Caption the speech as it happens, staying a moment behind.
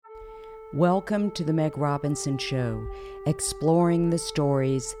Welcome to the Meg Robinson Show, exploring the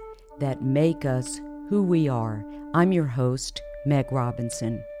stories that make us who we are. I'm your host, Meg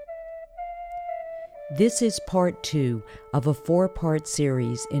Robinson. This is part 2 of a 4-part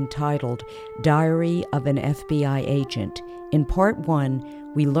series entitled Diary of an FBI Agent. In part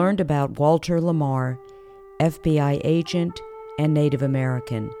 1, we learned about Walter Lamar, FBI agent and Native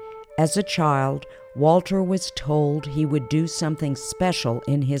American. As a child, Walter was told he would do something special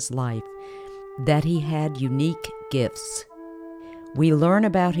in his life, that he had unique gifts. We learn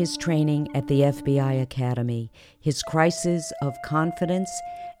about his training at the FBI Academy, his crisis of confidence,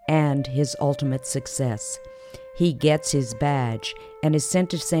 and his ultimate success. He gets his badge and is sent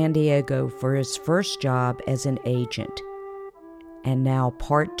to San Diego for his first job as an agent. And now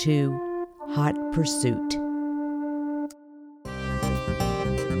part 2, Hot Pursuit.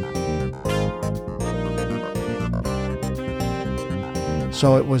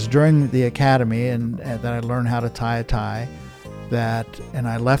 So it was during the academy and that I learned how to tie a tie, and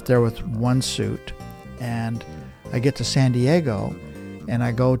I left there with one suit, and I get to San Diego and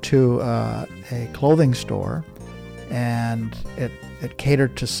I go to a clothing store, and it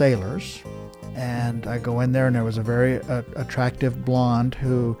catered to sailors, and I go in there and there was a very attractive blonde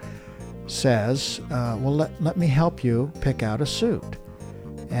who says, well, let me help you pick out a suit.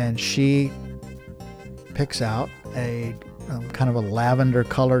 And she picks out a kind of a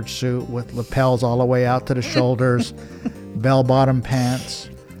lavender-colored suit with lapels all the way out to the shoulders, bell-bottom pants.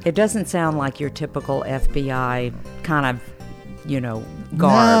 It doesn't sound like your typical FBI kind of,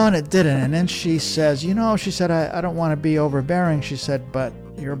 garb. No, and it didn't. And then she says, she said, I don't want to be overbearing. She said, but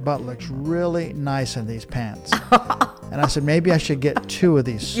your butt looks really nice in these pants. And I said, maybe I should get 2 of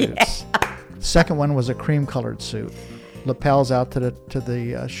these suits. Yeah. The second one was a cream-colored suit, lapels out to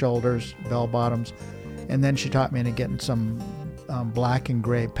the shoulders, bell-bottoms. And then she taught me into getting some black and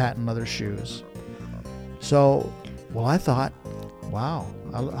gray patent leather shoes. So, I thought, wow,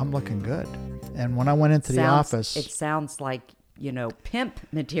 I'm looking good. And when I went into the office... It sounds like, pimp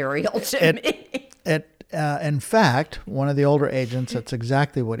material to me. In fact, one of the older agents, that's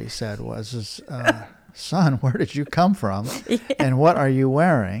exactly what he said was, son, where did you come from? Yeah. And what are you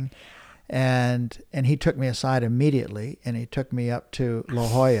wearing? And he took me aside immediately, and he took me up to La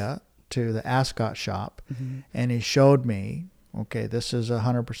Jolla, to the Ascot shop, and he showed me, okay, this is a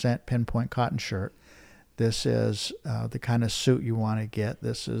 100% pinpoint cotton shirt. This is the kind of suit you want to get.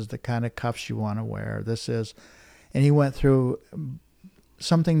 This is the kind of cuffs you want to wear. And he went through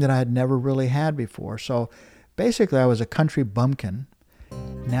something that I had never really had before. So basically I was a country bumpkin,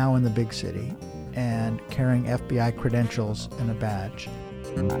 now in the big city, and carrying FBI credentials and a badge.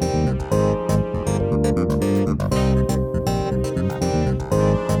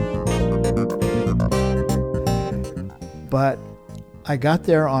 But I got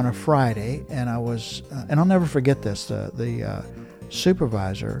there on a Friday, and I was, and I'll never forget this, the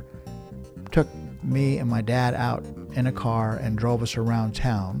supervisor took me and my dad out in a car and drove us around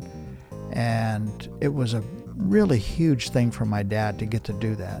town, and it was a really huge thing for my dad to get to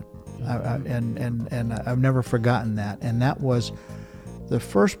do that. And I've never forgotten that. And that was the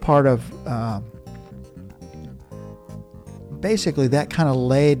first part of, basically that kind of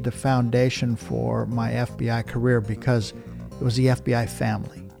laid the foundation for my FBI career, because it was the FBI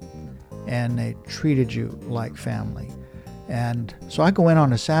family and they treated you like family. And so I go in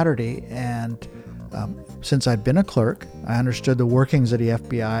on a Saturday, and since I'd been a clerk, I understood the workings of the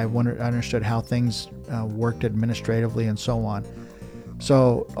FBI. I understood how things worked administratively and so on.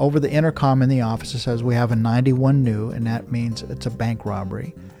 So over the intercom in the office, it says we have a 91 new, and that means it's a bank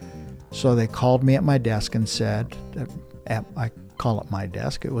robbery. So they called me at my desk and said, I call it my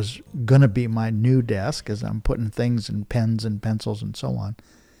desk. It was going to be my new desk as I'm putting things in pens and pencils and so on.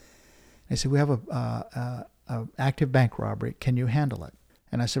 They said, we have a active bank robbery. Can you handle it?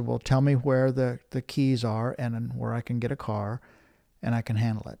 And I said, well, tell me where the keys are and where I can get a car, and I can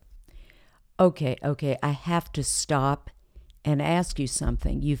handle it. Okay. I have to stop and ask you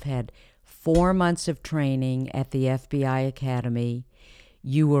something. You've had 4 months of training at the FBI Academy.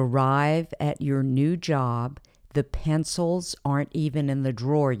 You arrive at your new job. The pencils aren't even in the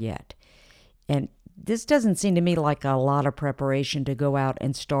drawer yet. And this doesn't seem to me like a lot of preparation to go out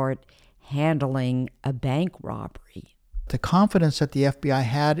and start handling a bank robbery. The confidence that the FBI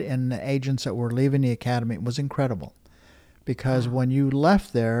had in the agents that were leaving the academy was incredible. Because when you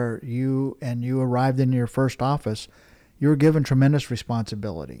left there, you arrived in your first office, you were given tremendous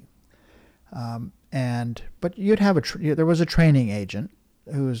responsibility. But you'd have there was a training agent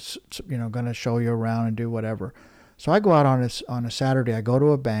who's going to show you around and do whatever. So I go out on a Saturday. I go to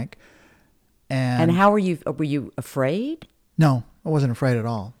a bank, and how were you? Were you afraid? No, I wasn't afraid at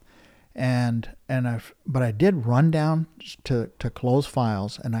all. But I did run down to close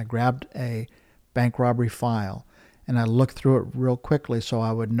files, and I grabbed a bank robbery file, and I looked through it real quickly so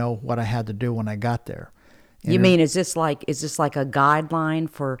I would know what I had to do when I got there. You mean is this like a guideline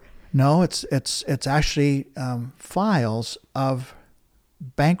for? No, it's actually files of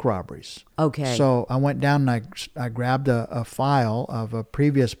bank robberies. Okay. So I went down and I grabbed a file of a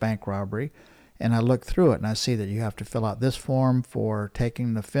previous bank robbery, and I looked through it, and I see that you have to fill out this form for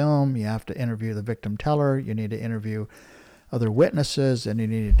taking the film. You have to interview the victim teller. You need to interview other witnesses, and you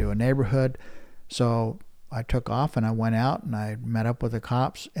need to do a neighborhood. So I took off and I went out and I met up with the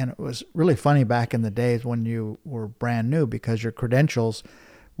cops. And it was really funny back in the days when you were brand new, because your credentials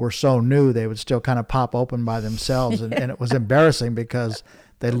were so new, they would still kind of pop open by themselves. And it was embarrassing because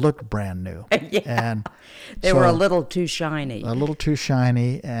they looked brand new. Yeah. And they were a little too shiny. A little too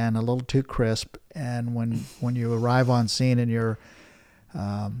shiny and a little too crisp. And when you arrive on scene and you're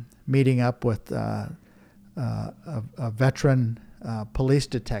meeting up with a veteran police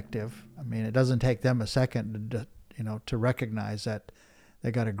detective, I mean, it doesn't take them a second to recognize that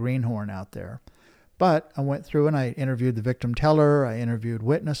they got a greenhorn out there. But I went through and I interviewed the victim teller. I interviewed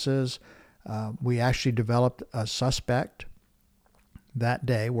witnesses. We actually developed a suspect that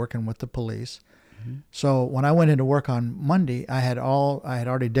day working with the police. Mm-hmm. So when I went into work on Monday, I had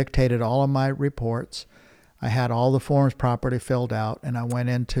already dictated all of my reports. I had all the forms properly filled out, and I went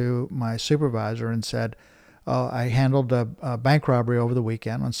into my supervisor and said, I handled a bank robbery over the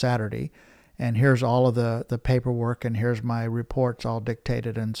weekend on Saturday, and here's all of the paperwork, and here's my reports all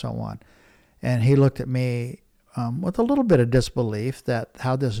dictated and so on. And he looked at me with a little bit of disbelief that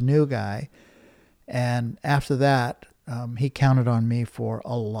how this new guy, and after that, he counted on me for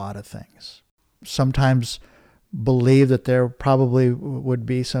a lot of things. Sometimes believe that there probably would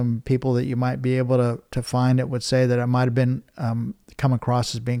be some people that you might be able to find that would say that I might have been come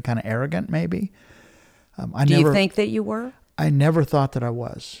across as being kind of arrogant, maybe. Do you think that you were? I never thought that I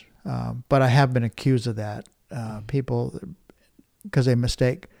was, but I have been accused of that. People, because they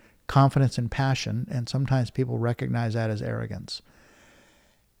mistake confidence and passion, and sometimes people recognize that as arrogance.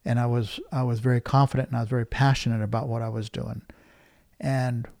 And I was very confident and I was very passionate about what I was doing.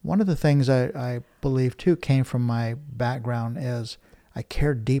 And one of the things I believe too came from my background is I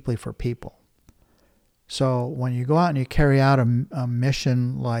cared deeply for people. So when you go out and you carry out a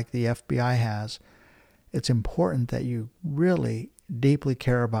mission like the FBI has, it's important that you really deeply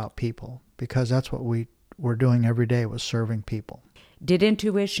care about people, because that's what we're doing every day, was serving people. Did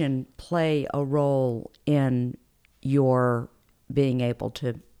intuition play a role in your being able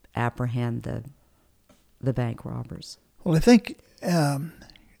to apprehend the bank robbers? Well, I think and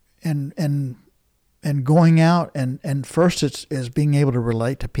going out and first is being able to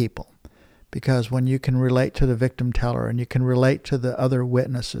relate to people, because when you can relate to the victim teller and you can relate to the other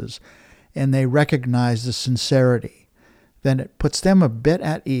witnesses and they recognize the sincerity, then it puts them a bit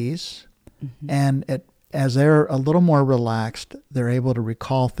at ease. Mm-hmm. And as they're a little more relaxed, they're able to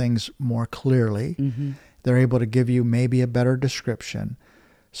recall things more clearly. Mm-hmm. They're able to give you maybe a better description.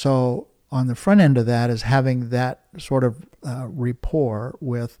 So on the front end of that is having that sort of rapport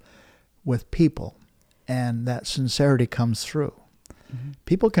with people, and that sincerity comes through. Mm-hmm.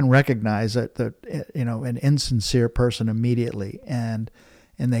 People can recognize that an insincere person immediately, and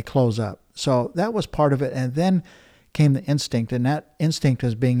they close up. So that was part of it, and then came the instinct, and that instinct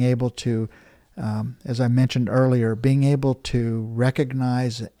is being able to, as I mentioned earlier, being able to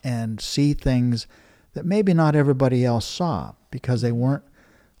recognize and see things that maybe not everybody else saw because they weren't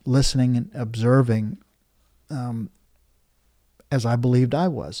listening and observing as I believed I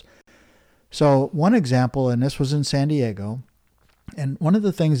was. So one example, and this was in San Diego, and one of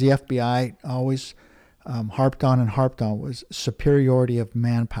the things the FBI always harped on was superiority of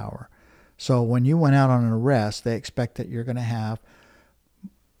manpower. So when you went out on an arrest, they expect that you're going to have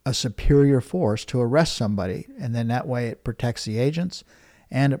a superior force to arrest somebody, and then that way it protects the agents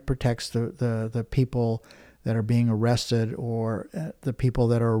and it protects the people that are being arrested, or the people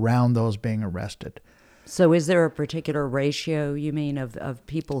that are around those being arrested. So is there a particular ratio, you mean, of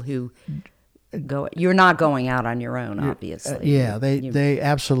people who go? You're not going out on your own, obviously. They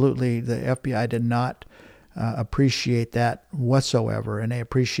absolutely, the FBI did not appreciate that whatsoever, and they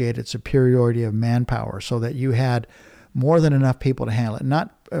appreciated superiority of manpower, so that you had more than enough people to handle it.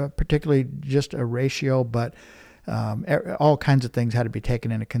 Not particularly just a ratio, but all kinds of things had to be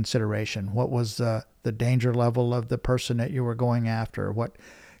taken into consideration. What was the danger level of the person that you were going after? What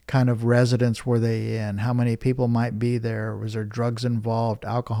kind of residence were they in? How many people might be there? Was there drugs involved,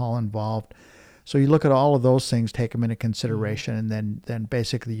 alcohol involved? So you look at all of those things, take them into consideration, and then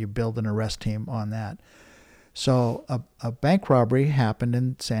basically you build an arrest team on that. So a bank robbery happened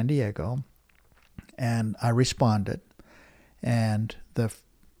in San Diego, and I responded. And the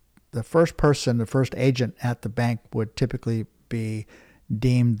first person, the first agent at the bank would typically be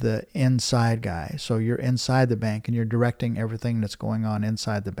deemed the inside guy. So you're inside the bank and you're directing everything that's going on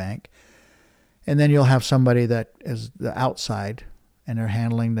inside the bank. And then you'll have somebody that is the outside, and they're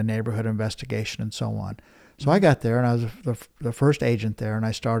handling the neighborhood investigation and so on. So I got there, and I was the first agent there, and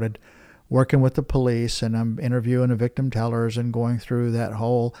I started working with the police, and I'm interviewing the victim tellers and going through that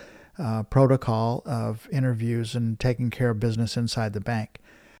whole protocol of interviews and taking care of business inside the bank.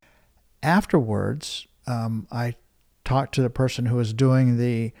 Afterwards, I talked to the person who was doing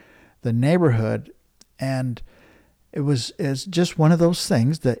the neighborhood, and it's just one of those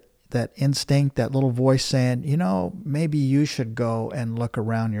things that instinct, that little voice saying, maybe you should go and look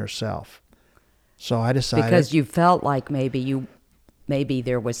around yourself. So I decided, because you felt like maybe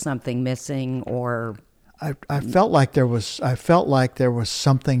there was something missing, or I felt like there was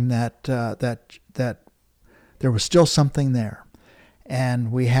something that there was still something there.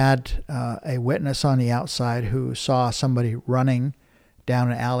 And we had a witness on the outside who saw somebody running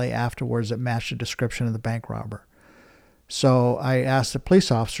down an alley afterwards that matched the description of the bank robber. So I asked the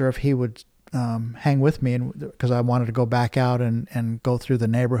police officer if he would hang with me, because I wanted to go back out and go through the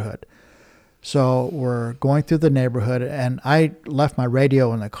neighborhood. So we're going through the neighborhood, and I left my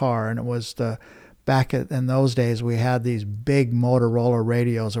radio in the car, and it was in those days we had these big Motorola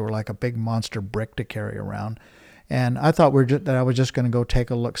radios that were like a big monster brick to carry around. And I thought that I was just going to go take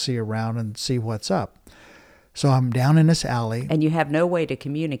a look-see around and see what's up. So I'm down in this alley. And you have no way to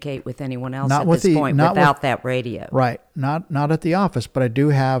communicate with anyone else at this point without that radio. Right. Not at the office, but I do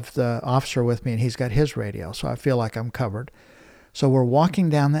have the officer with me, and he's got his radio, so I feel like I'm covered. So we're walking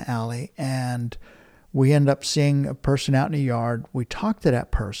down the alley, and we end up seeing a person out in the yard. We talk to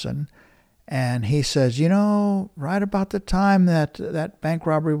that person, and he says, right about the time that bank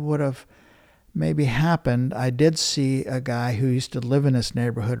robbery would have maybe happened, I did see a guy who used to live in this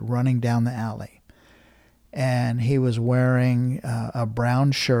neighborhood running down the alley. And he was wearing a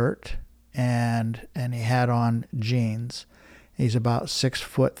brown shirt, and he had on jeans. He's about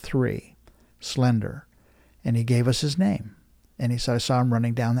 6'3", slender, and he gave us his name. And he said, I saw him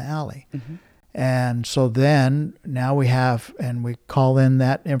running down the alley. Mm-hmm. And so then now we call in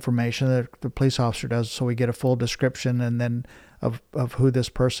that information that the police officer does, so we get a full description and then of who this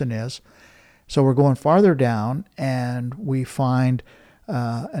person is. So we're going farther down, and we find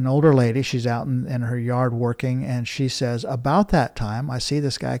an older lady. She's out in her yard working, and she says, about that time, I see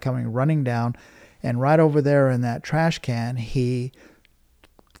this guy coming running down, and right over there in that trash can, he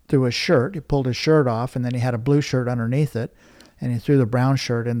threw his shirt. He pulled his shirt off, and then he had a blue shirt underneath it, and he threw the brown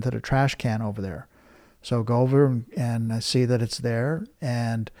shirt into the trash can over there. So go over and I see that it's there,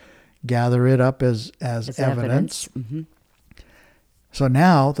 and gather it up as evidence. Mm-hmm. So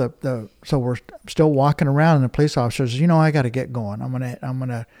now so we're still walking around, and the police officer says, I got to get going. I'm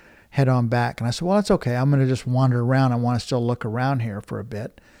gonna head on back. And I said, well, it's okay. I'm gonna just wander around. I want to still look around here for a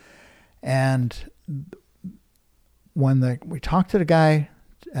bit. And when we talked to the guy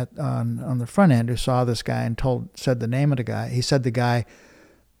on the front end who saw this guy and said the name of the guy, he said the guy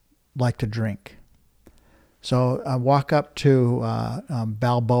liked to drink. So I walk up to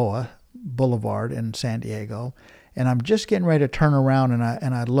Balboa Boulevard in San Diego, and I'm just getting ready to turn around, and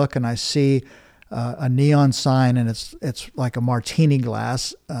I look and I see a neon sign, and it's like a martini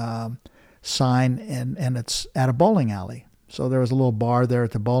glass sign, and it's at a bowling alley. So there was a little bar there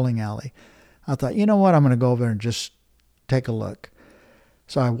at the bowling alley. I thought, you know what, I'm going to go over there and just take a look.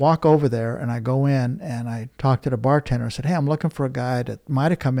 So I walk over there, and I go in, and I talk to the bartender. I said, hey, I'm looking for a guy that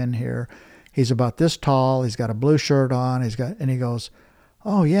might have come in here. He's about this tall. He's got a blue shirt on. And he goes,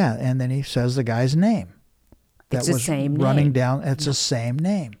 oh, yeah. And then he says the guy's name. It's the same name. Running down. It's the same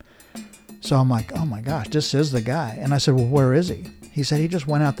name. So I'm like, oh, my gosh, this is the guy. And I said, well, where is he? He said he just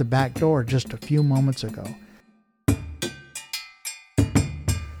went out the back door just a few moments ago.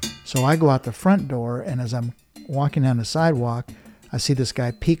 So I go out the front door, and as I'm walking down the sidewalk, I see this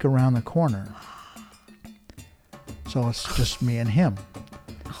guy peek around the corner. So it's just me and him.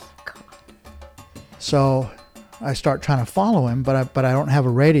 Oh, God. So I start trying to follow him, but I don't have a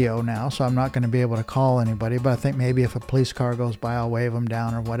radio now, so I'm not going to be able to call anybody. But I think maybe if a police car goes by, I'll wave him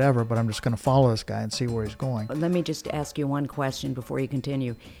down or whatever. But I'm just going to follow this guy and see where he's going. Let me just ask you one question before you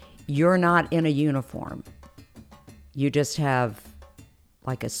continue. You're not in a uniform. You just have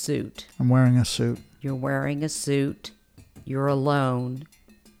like a suit. I'm wearing a suit. You're wearing a suit. You're alone.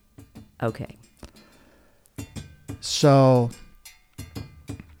 Okay. So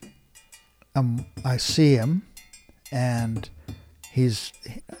I see him, and he's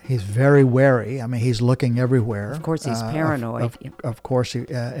very wary. I mean, he's looking everywhere. Of course, he's paranoid. Of course,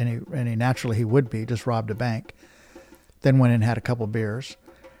 and he naturally he would be. Just robbed a bank, then went in and had a couple beers,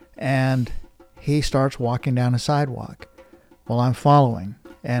 and he starts walking down the sidewalk. Well, I'm following,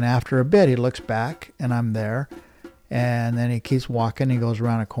 and after a bit, he looks back, and I'm there, and then he keeps walking. He goes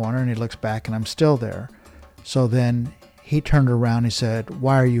around a corner, and he looks back, and I'm still there. So then he turned around. He said,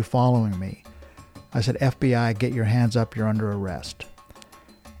 "Why are you following me?" I said, "FBI, get your hands up. You're under arrest."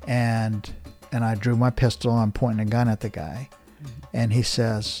 And I drew my pistol. I'm pointing a gun at the guy. And he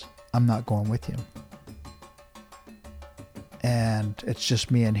says, "I'm not going with you." And it's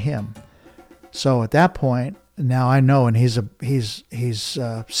just me and him. So at that point, now I know, and he's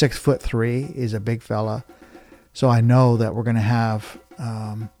 6'3". He's a big fella. So I know that we're going to have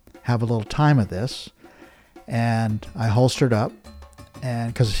a little time of this. And I holstered up.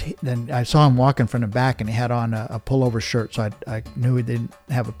 And because then I saw him walking from the back, and he had on a pullover shirt, so I knew he didn't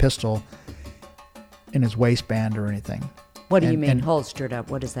have a pistol in his waistband or anything. What do you mean holstered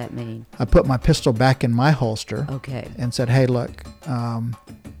up? What does that mean? I put my pistol back in my holster. Okay. And said, "Hey, look, I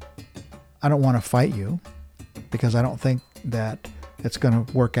don't want to fight you because I don't think that it's going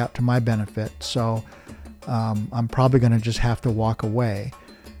to work out to my benefit. So I'm probably going to just have to walk away."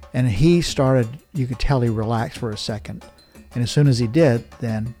 And he started. You could tell he relaxed for a second. And as soon as he did,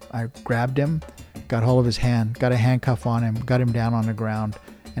 then I grabbed him, got hold of his hand, got a handcuff on him, got him down on the ground,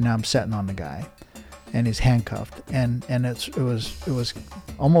 and now I'm sitting on the guy, and he's handcuffed. And it was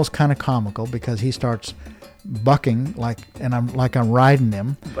almost kind of comical because he starts bucking I'm riding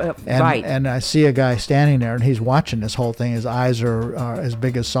him, right. And I see a guy standing there, and he's watching this whole thing. His eyes are as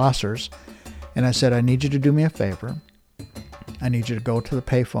big as saucers, and I said, "I need you to do me a favor. I need you to go to the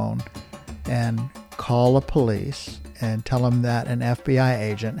payphone and call the police and tell them that an FBI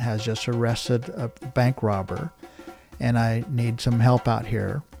agent has just arrested a bank robber, and I need some help out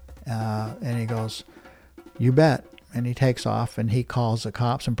here." And he goes, "You bet." And he takes off, and he calls the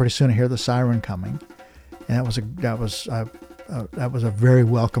cops, and pretty soon I hear the siren coming. And that was a very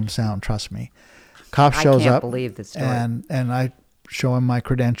welcome sound, trust me. Cop shows up. I can't believe this story. And I show him my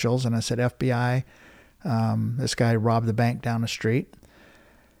credentials, and I said, "FBI, this guy robbed the bank down the street."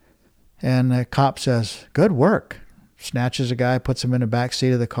 And the cop says, "Good work." Snatches a guy, puts him in the back seat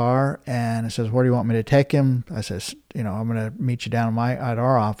of the car, and says, "Where do you want me to take him?" I says, "I'm going to meet you down at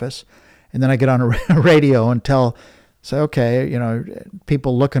our office." And then I get on a radio and say, okay,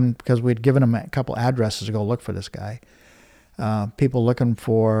 people looking, because we'd given them a couple addresses to go look for this guy. People looking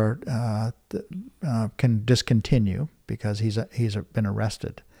for can discontinue because he's been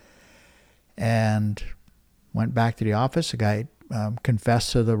arrested. And went back to the office. The guy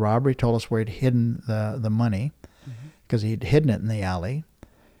confessed to the robbery, told us where he'd hidden the money. Because he'd hidden it in the alley,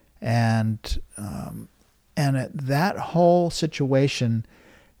 and that whole situation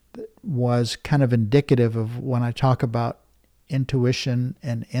was kind of indicative of when I talk about intuition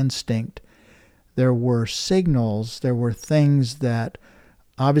and instinct. There were signals, there were things that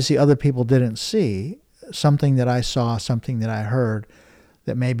obviously other people didn't see, something that I saw, something that I heard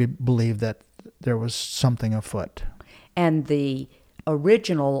that made me believe that there was something afoot. And the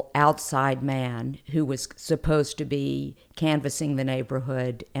original outside man who was supposed to be canvassing the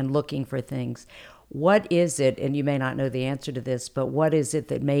neighborhood and looking for things, what is it, and you may not know the answer to this, but what is it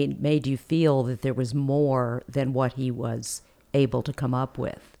that made you feel that there was more than what he was able to come up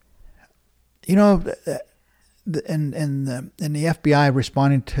with? In the FBI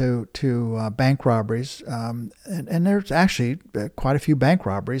responding to bank robberies, and there's actually quite a few bank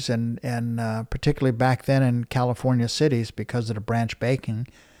robberies, and particularly back then in California cities, because of the branch banking,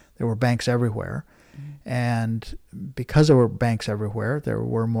 there were banks everywhere, and because there were banks everywhere, there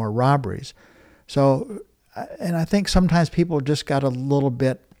were more robberies. So, and I think sometimes people just got a little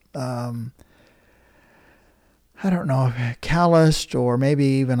bit, I don't know, calloused or maybe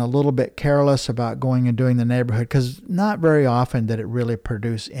even a little bit careless about going and doing the neighborhood, because not very often did it really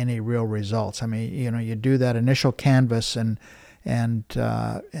produce any real results. I mean, you do that initial canvas, and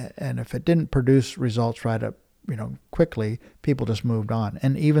if it didn't produce results right up, quickly, people just moved on.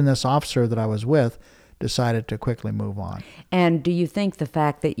 And even this officer that I was with decided to quickly move on. And do you think the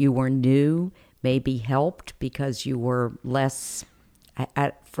fact that you were new maybe helped because you were less,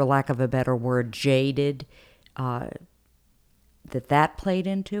 for lack of a better word, jaded? That played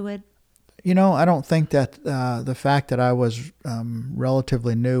into it? I don't think that the fact that I was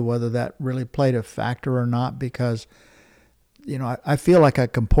relatively new, whether that really played a factor or not, because I feel like I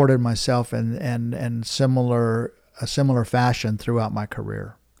comported myself in a similar fashion throughout my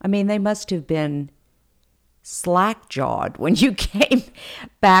career. I mean, they must have been slack-jawed when you came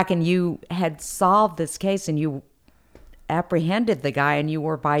back and you had solved this case, and you apprehended the guy and you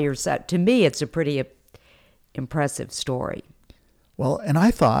were by yourself. To me, it's a pretty impressive story. Well, and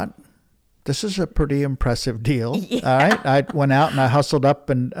I thought, this is a pretty impressive deal. Yeah. All right. I went out and I hustled up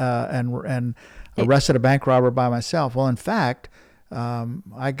and arrested a bank robber by myself. Well, in fact,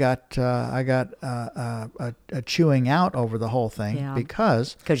 I got a chewing out over the whole thing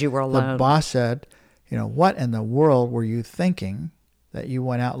because you were alone. The boss said, what in the world were you thinking that you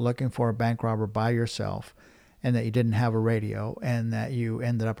went out looking for a bank robber by yourself and that you didn't have a radio and that you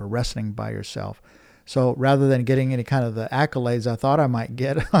ended up arresting by yourself? So rather than getting any kind of the accolades I thought I might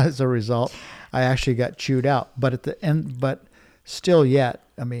get as a result, I actually got chewed out. But at the end, still yet,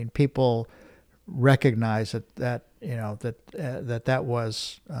 I mean, people recognize that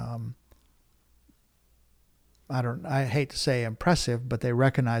was, I hate to say impressive, but they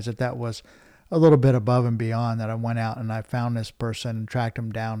recognize that was a little bit above and beyond, that I went out and I found this person, tracked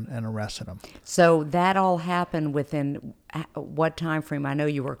him down, and arrested him. So that all happened within what time frame? I know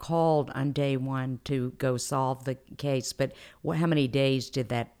you were called on day one to go solve the case, but how many days did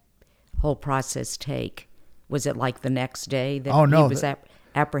that whole process take? Was it like the next day that he was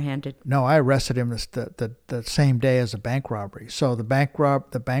apprehended? No, I arrested him the same day as the bank robbery. So the bank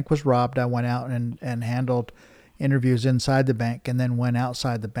was robbed. I went out and handled interviews inside the bank, and then went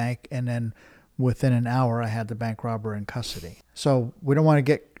outside the bank, and then within an hour I had the bank robber in custody. So we don't want to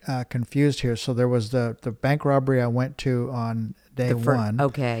get confused here. So there was the bank robbery I went to on day one.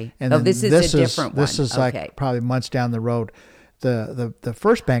 Okay. And this is a different one. This is like probably months down the road. The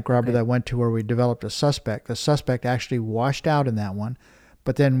first bank robbery that I went to, where we developed a suspect, the suspect actually washed out in that one,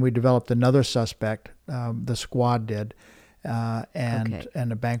 but then we developed another suspect, the squad did, and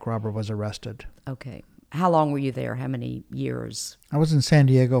the bank robber was arrested. Okay. How long were you there? How many years? I was in San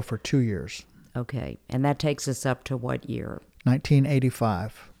Diego for 2 years. Okay. And that takes us up to what year?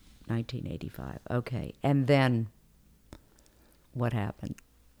 1985. 1985. Okay. And then what happened?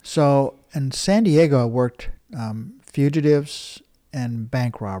 So in San Diego, I worked fugitives and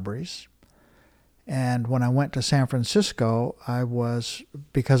bank robberies. And when I went to San Francisco,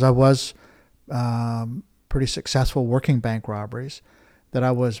 because I was pretty successful working bank robberies, that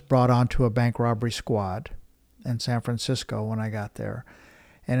I was brought onto a bank robbery squad in San Francisco when I got there.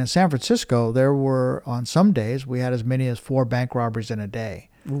 And in San Francisco, there were, on some days, we had as many as 4 bank robberies in a day.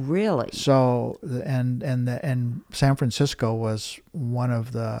 Really? So, and San Francisco was one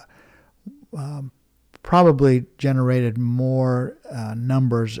of the, probably generated more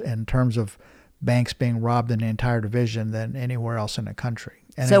numbers in terms of banks being robbed in the entire division than anywhere else in the country.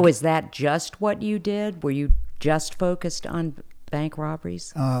 And so is that just what you did? Were you just focused on bank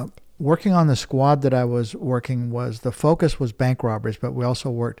robberies? Working on the squad that I was working the focus was bank robberies, but we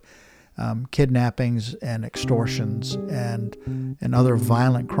also worked kidnappings and extortions and other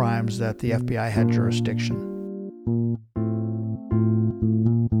violent crimes that the FBI had jurisdiction.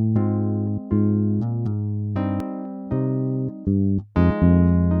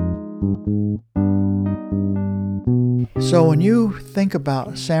 So when you think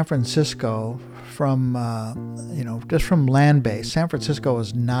about San Francisco from, just from land base, San Francisco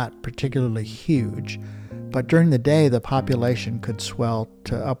is not particularly huge, but during the day the population could swell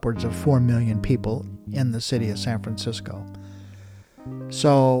to upwards of 4 million people in the city of San Francisco.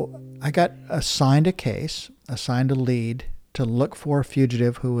 So I got assigned a lead to look for a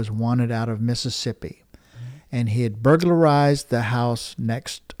fugitive who was wanted out of Mississippi. And he had burglarized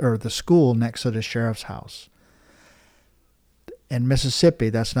the school next to the sheriff's house. In Mississippi,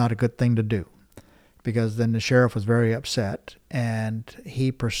 that's not a good thing to do, because then the sheriff was very upset, and he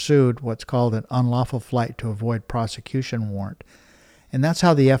pursued what's called an unlawful flight to avoid prosecution warrant. And that's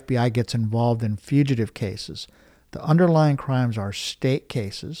how the FBI gets involved in fugitive cases. The underlying crimes are state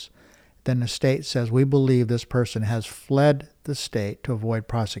cases. Then the state says, we believe this person has fled the state to avoid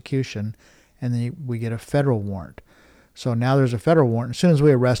prosecution, and then we get a federal warrant. So now there's a federal warrant. As soon as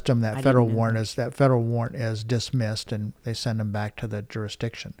we arrest them, that federal warrant is dismissed, and they send them back to the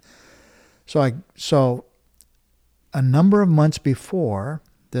jurisdiction. So a number of months before,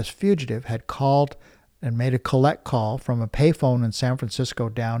 this fugitive had called and made a collect call from a payphone in San Francisco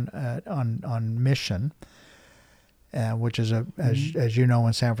down on Mission, which is as you know,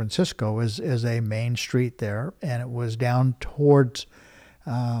 in San Francisco is a main street there, and it was down towards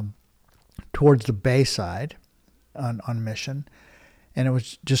the Bayside on Mission, and it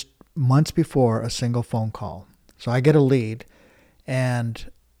was just months before a single phone call. So I get a lead, and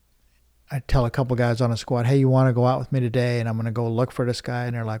I tell a couple guys on a squad, hey, you want to go out with me today, and I'm going to go look for this guy?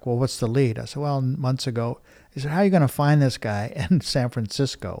 And they're like, well, what's the lead? I said, well, months ago. He said, how are you going to find this guy in San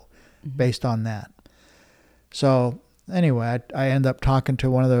Francisco based on that? So anyway, I ended up talking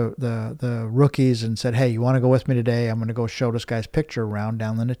to one of the rookies and said, hey, you want to go with me today? I'm going to go show this guy's picture around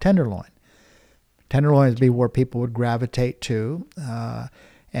down in the Tenderloin. Tenderloin would be where people would gravitate to.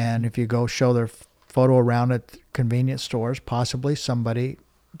 And if you go show their photo around at convenience stores, possibly somebody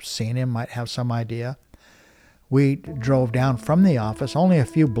seen him, might have some idea. We drove down from the office, only a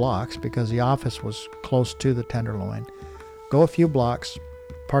few blocks because the office was close to the Tenderloin. Go a few blocks,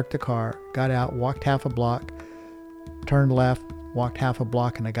 parked the car, got out, walked half a block, turned left, walked half a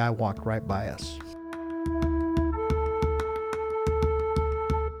block, and a guy walked right by us.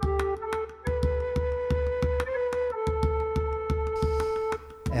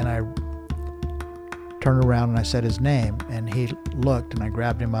 And I turned around and I said his name, and he looked, and I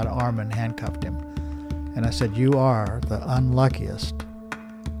grabbed him by the arm and handcuffed him. And I said, you are the unluckiest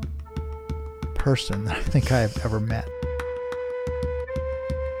person that I think I have ever met.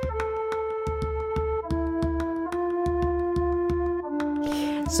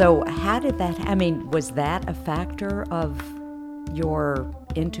 So how did that, was that a factor of your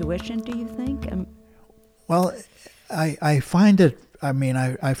intuition, do you think? Well, I find it,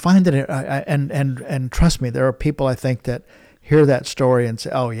 I find it, and trust me, there are people I think that hear that story and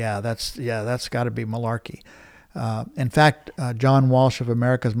say, oh that's got to be malarkey. In fact, John Walsh of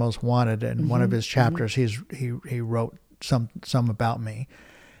America's Most Wanted, in one of his chapters, he wrote some about me.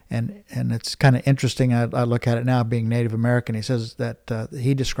 And it's kind of interesting. I look at it now, being Native American. He says that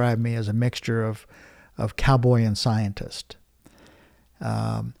he described me as a mixture of cowboy and scientist.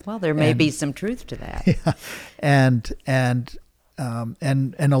 Well, there may be some truth to that. Yeah, and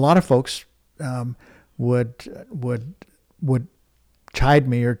a lot of folks would chide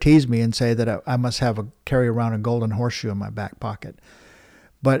me or tease me and say that I must carry around a golden horseshoe in my back pocket.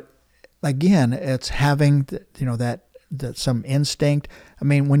 But again, it's having that some instinct.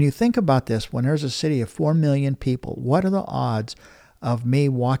 When you think about this, when there's a city of 4 million people, what are the odds of me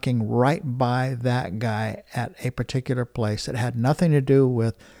walking right by that guy at a particular place that had nothing to do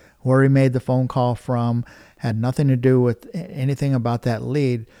with where he made the phone call from, had nothing to do with anything about that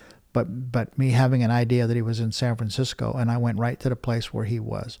lead, but me having an idea that he was in San Francisco, and I went right to the place where he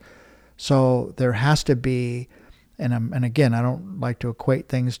was. So there has to be, and again, I don't like to equate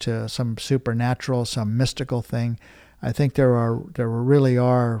things to some supernatural, some mystical thing. I think there really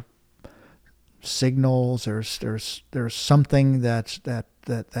are signals. There's something that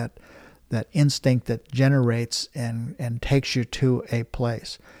instinct that generates and takes you to a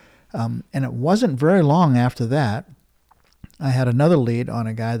place. And it wasn't very long after that, I had another lead on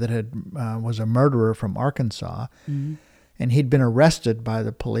a guy that was a murderer from Arkansas, and he'd been arrested by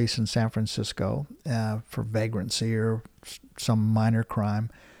the police in San Francisco for vagrancy or some minor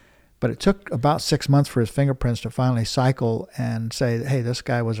crime. But it took about 6 months for his fingerprints to finally cycle and say, hey, this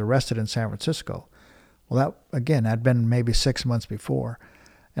guy was arrested in San Francisco. Well, that'd been maybe 6 months before.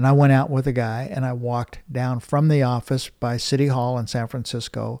 And I went out with a guy, and I walked down from the office by City Hall in San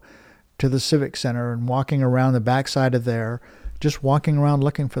Francisco to the Civic Center, and walking around the backside of there, just walking around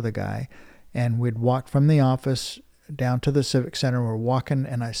looking for the guy. And we'd walk from the office down to the Civic Center. We're walking,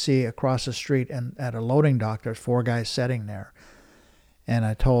 and I see across the street and at a loading dock, there's 4 guys sitting there. And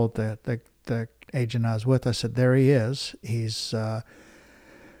I told the agent I was with, I said, there he is. He's on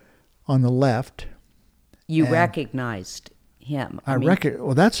the left. You recognized him.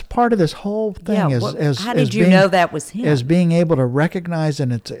 Well, that's part of this whole thing. Yeah, how did you know that was him? Is being able to recognize,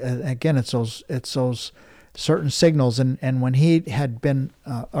 and it's those certain signals. And when he had been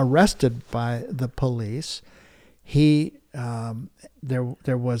arrested by the police, there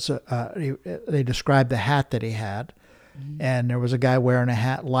was they described the hat that he had. And there was a guy wearing a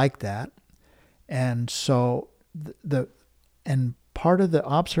hat like that. And so and part of the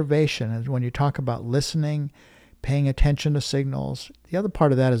observation is when you talk about listening, paying attention to signals, the other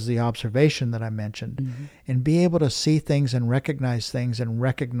part of that is the observation that I mentioned, and be able to see things and recognize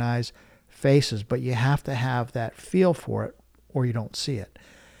faces, but you have to have that feel for it or you don't see it.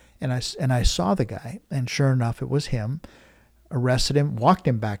 And I saw the guy, and sure enough, it was him. Arrested him, walked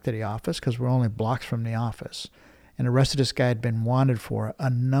him back to the office because we're only blocks from the office. And arrested this guy had been wanted for a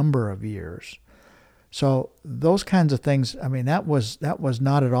number of years. So those kinds of things, that was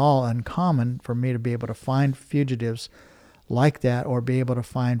not at all uncommon for me to be able to find fugitives like that, or be able to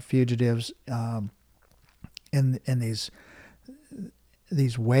find fugitives in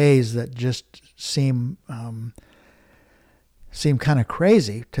these ways that just seem kind of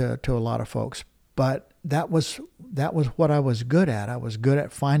crazy to a lot of folks. But that was what I was good at. I was good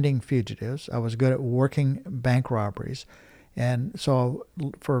at finding fugitives. I was good at working bank robberies. And so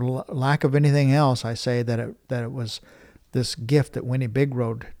for lack of anything else, I say that it was this gift that Winnie Big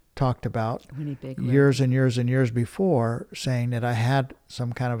Road talked about Winnie Big years and years and years before, saying that I had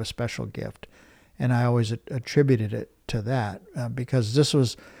some kind of a special gift. And I always attributed it to that because this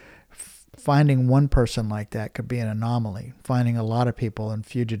was finding one person like that could be an anomaly. Finding a lot of people in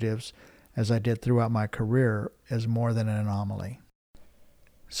fugitives, as I did throughout my career, is more than an anomaly.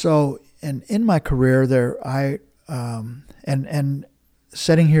 So, and in my career, and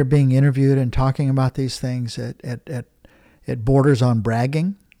sitting here being interviewed and talking about these things, it borders on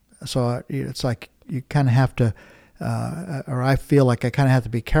bragging. So it's like you kind of have to, or I feel like I kind of have to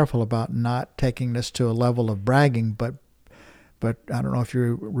be careful about not taking this to a level of bragging. But I don't know if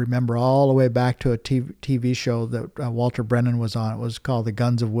you remember all the way back to a TV show that Walter Brennan was on. It was called The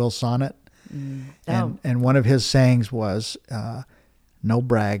Guns of Will Sonnet. And one of his sayings was, no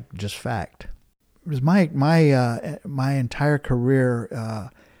brag, just fact. It was my entire career.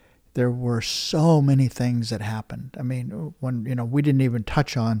 There were so many things that happened. I mean, when we didn't even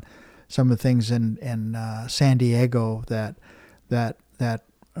touch on some of the things in San Diego that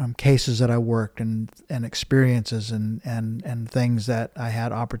cases that I worked and experiences and things that I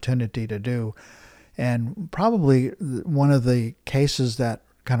had opportunity to do. And probably one of the cases that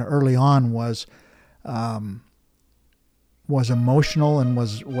kind of early on was emotional and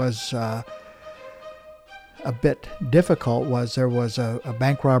was a bit difficult was there was a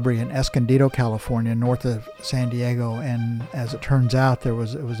bank robbery in Escondido, California, north of San Diego, and as it turns out,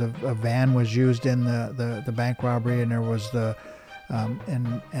 a van was used in the bank robbery, and there was and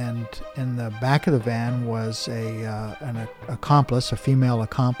in the back of the van was an accomplice, a female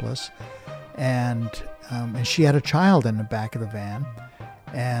accomplice, and she had a child in the back of the van.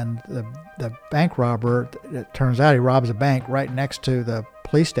 And the bank robber, it turns out he robs a bank right next to the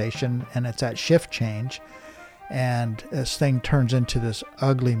police station, and it's at shift change. And this thing turns into this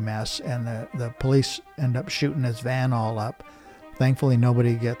ugly mess, and the police end up shooting his van all up. Thankfully,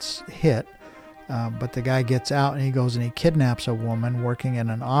 nobody gets hit. But the guy gets out, and he goes and he kidnaps a woman working in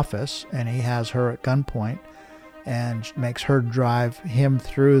an office, and he has her at gunpoint and makes her drive him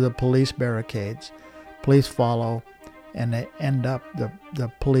through the police barricades. Police follow. And they end up,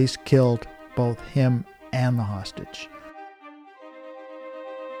 the police killed both him and the hostage.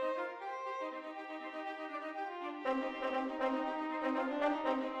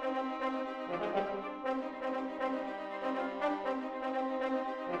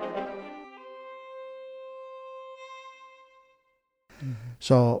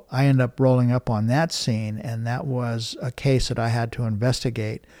 So I ended up rolling up on that scene, and that was a case that I had to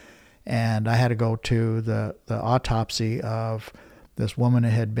investigate. And I had to go to the autopsy of this woman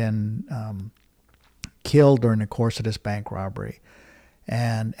that had been killed during the course of this bank robbery.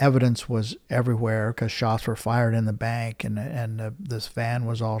 And evidence was everywhere because shots were fired in the bank, and this van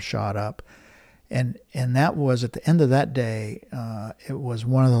was all shot up. And that was, at the end of that day, it was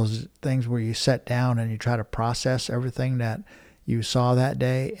one of those things where you sit down and you try to process everything that you saw that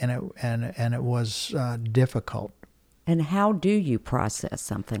day, and it was difficult. And how do you process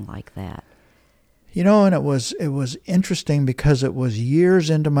something like that? And it was interesting because it was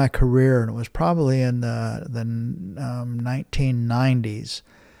years into my career, and it was probably in the 1990s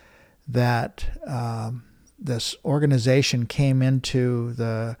that this organization came into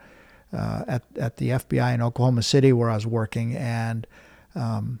the at the FBI in Oklahoma City where I was working, and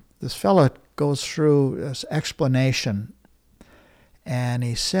this fella goes through this explanation, and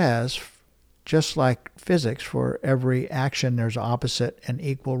he says, just like physics, for every action there's opposite and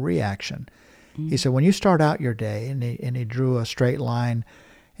equal reaction. Mm-hmm. He said, when you start out your day, and he drew a straight line,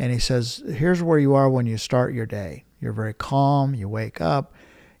 and he says, here's where you are when you start your day. You're very calm, you wake up,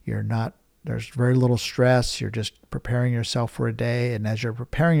 there's very little stress, you're just preparing yourself for a day, and as you're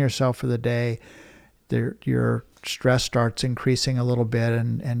preparing yourself for the day, your stress starts increasing a little bit,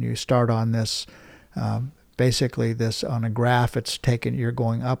 and you start on this, basically this, on a graph, you're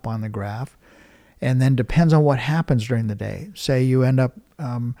going up on the graph. And then depends on what happens during the day. Say you end up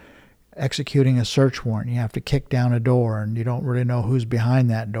executing a search warrant. You have to kick down a door, and you don't really know who's behind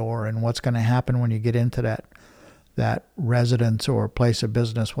that door and what's going to happen when you get into that residence or place of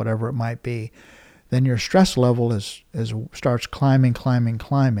business, whatever it might be. Then your stress level starts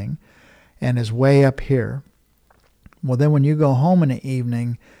climbing, and is way up here. Well, then when you go home in the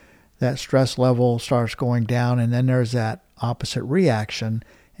evening, that stress level starts going down, and then there's that opposite reaction.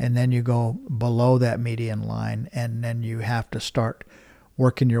 And then you go below that median line, and then you have to start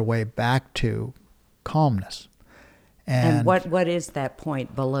working your way back to calmness. And what is that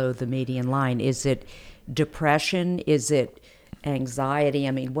point below the median line? Is it depression? Is it anxiety?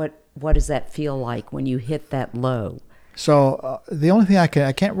 I mean, what does that feel like when you hit that low? So the only thing I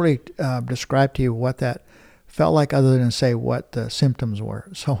can't really describe to you what that felt like other than say what the symptoms were.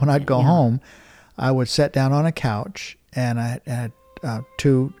 So when I'd go Yeah. home, I would sit down on a couch, and I had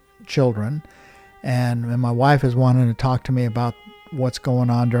 2 children, and my wife is wanting to talk to me about what's going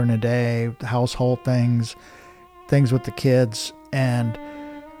on during the day, the household things with the kids, and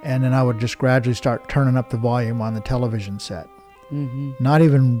then I would just gradually start turning up the volume on the television set, not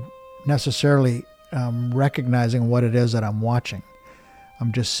even necessarily recognizing what it is that I'm watching.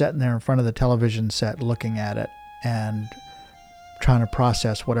 I'm just sitting there in front of the television set looking at it and trying to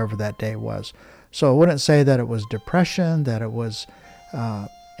process whatever that day was. So I wouldn't say that it was depression, that it was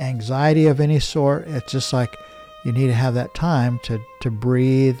anxiety of any sort. It's just like you need to have that time to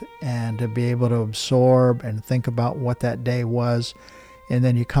breathe and to be able to absorb and think about what that day was, and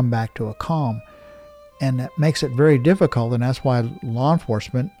then you come back to a calm. And that makes it very difficult, and that's why law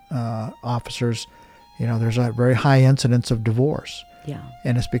enforcement officers, there's a very high incidence of divorce. Yeah.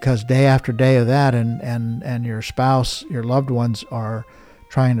 And it's because day after day of that, and your spouse, your loved ones are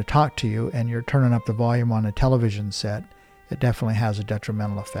trying to talk to you, and you're turning up the volume on a television set. It definitely has a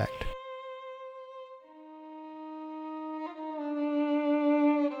detrimental effect.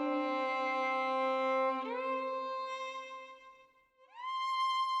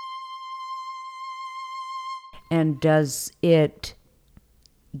 And does it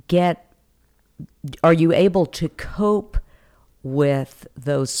are you able to cope with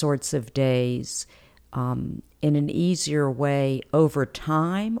those sorts of days in an easier way over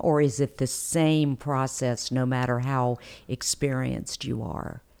time, or is it the same process no matter how experienced you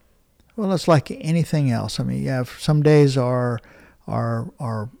are? Well, it's like anything else. I mean, yeah, some days are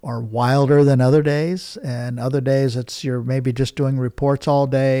wilder than other days, and other days you're maybe just doing reports all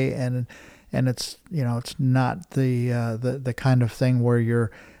day, and it's it's not the kind of thing where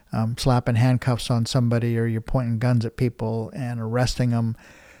you're slapping handcuffs on somebody or you're pointing guns at people and arresting them.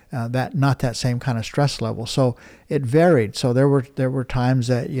 Not that same kind of stress level. So it varied. So there were times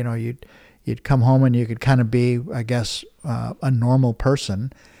that you'd come home and you could kind of be, I guess, a normal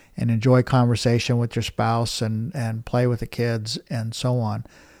person and enjoy conversation with your spouse and play with the kids and so on.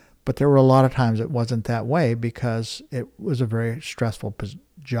 But there were a lot of times it wasn't that way because it was a very stressful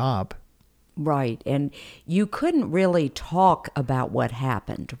job. Right. And you couldn't really talk about what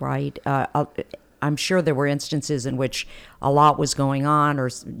happened, right? I'm sure there were instances in which a lot was going on, or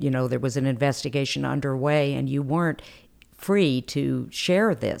there was an investigation underway, and you weren't free to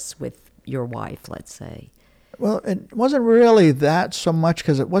share this with your wife, let's say. Well, it wasn't really that so much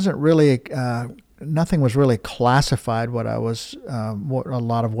because it wasn't really nothing was really classified. What a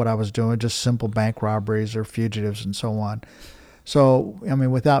lot of what I was doing, just simple bank robberies or fugitives and so on. So, I mean,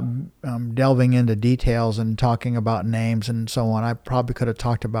 without delving into details and talking about names and so on, I probably could have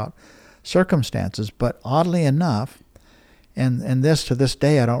talked about circumstances. But oddly enough, and this to this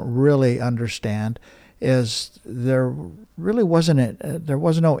day I don't really understand, is there really wasn't there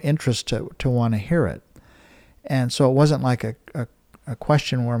was no interest to want to hear it. And so it wasn't like a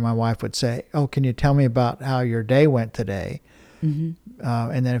question where my wife would say, "Oh, can you tell me about how your day went today?" Mm-hmm.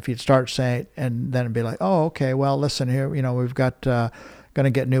 And then if you'd start saying, and then it'd be like, "Oh, okay, well, listen here, we've got going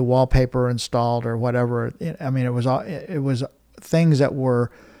to get new wallpaper installed or whatever." I mean, it was things that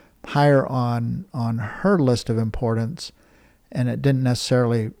were higher on her list of importance, and it didn't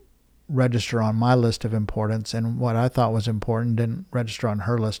necessarily register on my list of importance, and what I thought was important didn't register on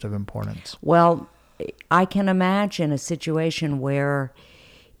her list of importance. Well, I can imagine a situation where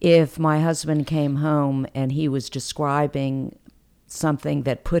if my husband came home and he was describing something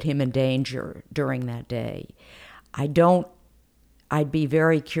that put him in danger during that day, I'd be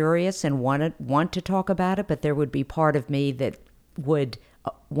very curious and want to talk about it, but there would be part of me that would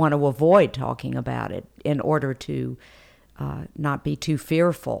want to avoid talking about it in order to not be too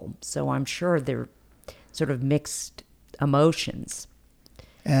fearful. So I'm sure they're sort of mixed emotions.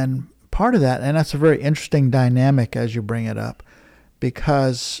 And part of that, and that's a very interesting dynamic as you bring it up,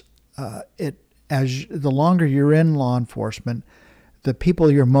 because the longer you're in law enforcement, the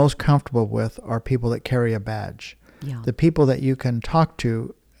people you're most comfortable with are people that carry a badge. Yeah. The people that you can talk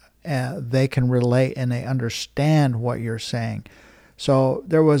to, they can relate and they understand what you're saying. So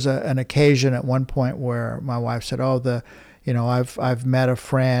there was an occasion at one point where my wife said, "Oh, I've met a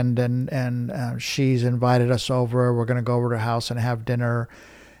friend and she's invited us over. We're going to go over to her house and have dinner."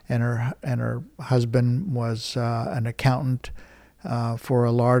 And her husband was an accountant for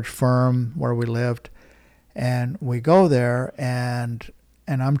a large firm where we lived. And we go there, and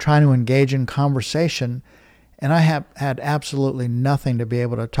I'm trying to engage in conversation, and I have had absolutely nothing to be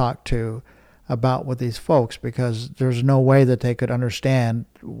able to talk to about with these folks because there's no way that they could understand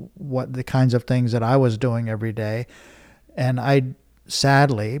what the kinds of things that I was doing every day. And I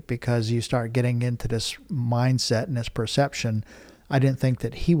sadly, because you start getting into this mindset and this perception, I didn't think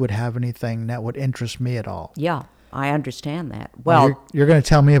that he would have anything that would interest me at all. Yeah, I understand that. Well, you're going to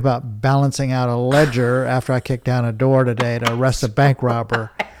tell me about balancing out a ledger after I kicked down a door today to arrest a bank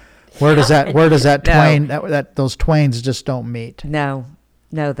robber. Where does that No. those twains just don't meet? No,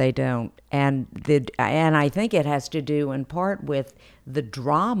 they don't. And I think it has to do in part with the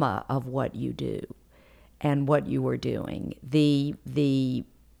drama of what you do and what you were doing. The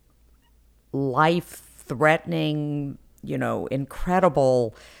life-threatening,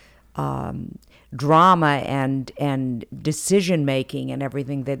 incredible drama and decision making and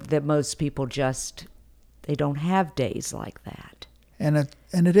everything that most people just, they don't have days like that. And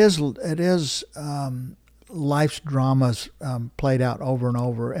it is life's dramas played out over and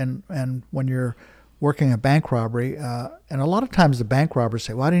over. And when you're working a bank robbery, and a lot of times the bank robbers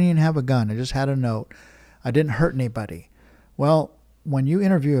say, "Well, I didn't even have a gun. I just had a note. I didn't hurt anybody." Well, when you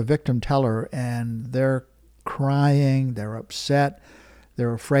interview a victim teller and they're crying, they're upset,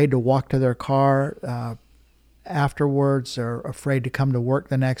 they're afraid to walk to their car afterwards, they're afraid to come to work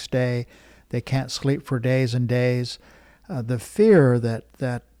the next day, they can't sleep for days and days. The fear that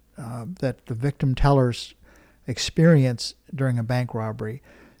the victim tellers experience during a bank robbery,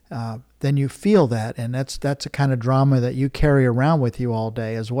 then you feel that, and that's a kind of drama that you carry around with you all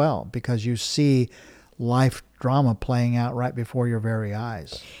day as well, because you see life drama playing out right before your very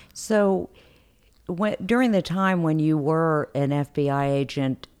eyes. So during the time when you were an FBI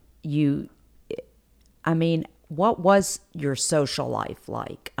agent, what was your social life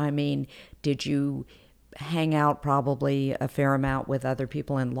like? Did you hang out probably a fair amount with other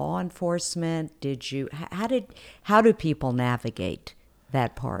people in law enforcement? How do people navigate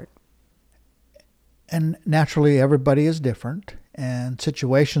that part? And naturally, everybody is different, and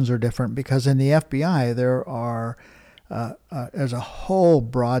situations are different, because in the FBI there's a whole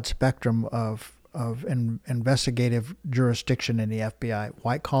broad spectrum of investigative jurisdiction in the FBI: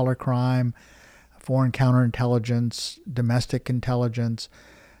 white collar crime, foreign counterintelligence, domestic intelligence.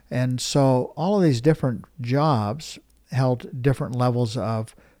 And so all of these different jobs held different levels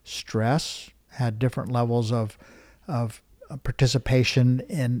of stress, had different levels of participation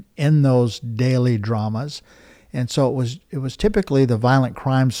in those daily dramas. And so it was typically the violent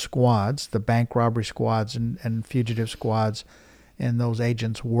crime squads, the bank robbery squads and fugitive squads, and those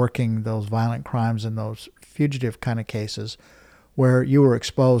agents working those violent crimes and those fugitive kind of cases, where you were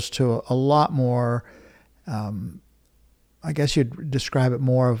exposed to a lot more, I guess you'd describe it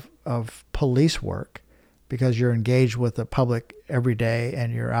more of police work, because you're engaged with the public every day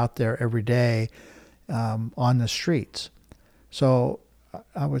and you're out there every day on the streets. So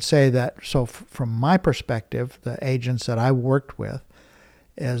I would say that, from my perspective, the agents that I worked with,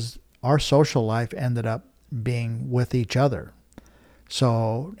 is our social life ended up being with each other.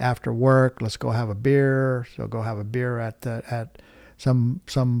 So after work, let's go have a beer. So go have a beer at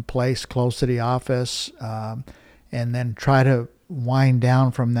some place close to the office, and then try to wind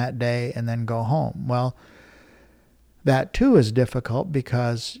down from that day and then go home. Well, that too is difficult,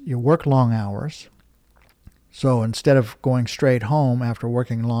 because you work long hours. So instead of going straight home after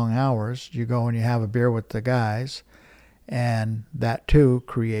working long hours, you go and you have a beer with the guys, and that too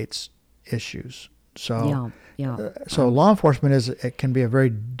creates issues. So law enforcement it can be a very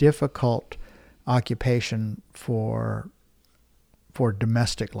difficult occupation for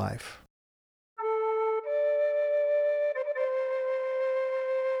domestic life.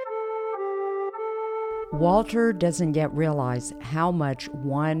 Walter doesn't yet realize how much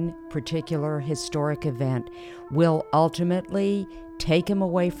one particular historic event will ultimately take him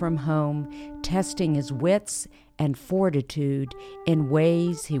away from home, testing his wits and fortitude in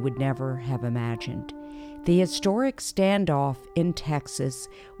ways he would never have imagined. The historic standoff in Texas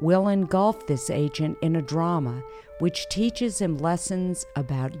will engulf this agent in a drama which teaches him lessons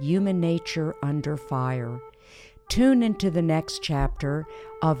about human nature under fire. Tune into the next chapter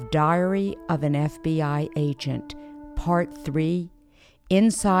of Diary of an FBI Agent, Part 3,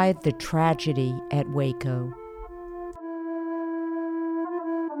 Inside the Tragedy at Waco.